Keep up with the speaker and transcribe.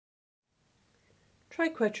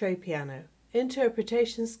Triquetre piano,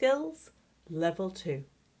 interpretation skills, level 2.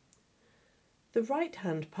 The right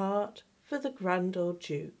hand part for the Grand or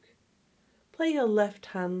Duke. Play your left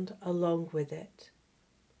hand along with it.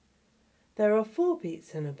 There are 4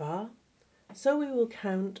 beats in a bar, so we will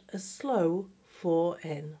count a slow 4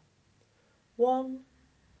 in. 1,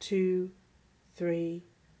 2, 3,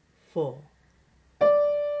 4.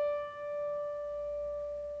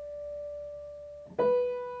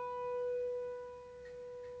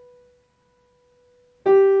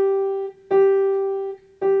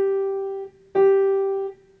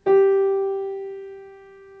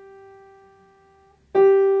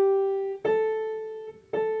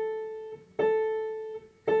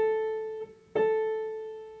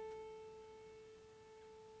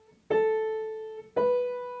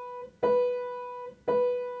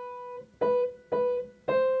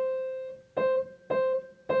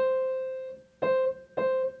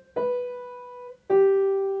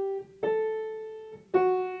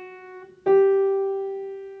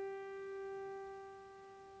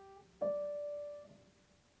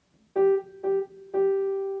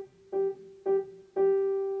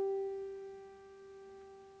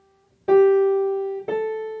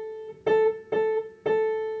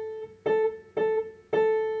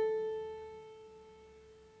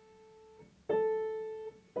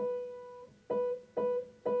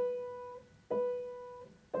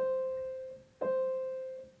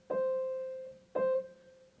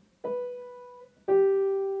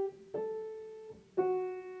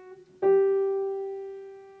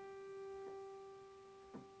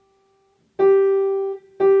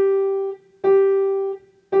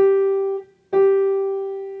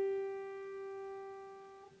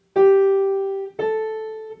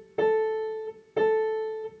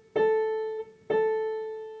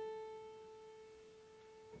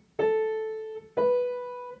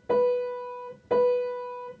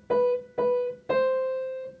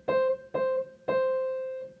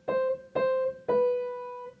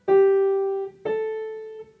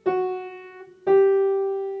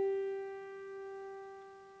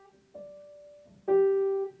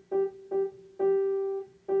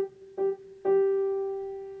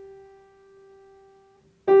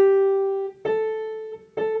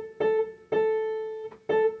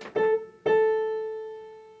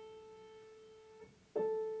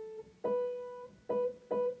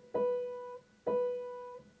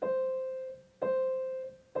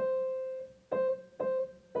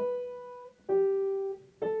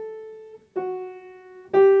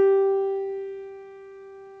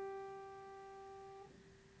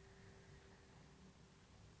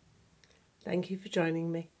 Thank you for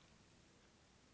joining me.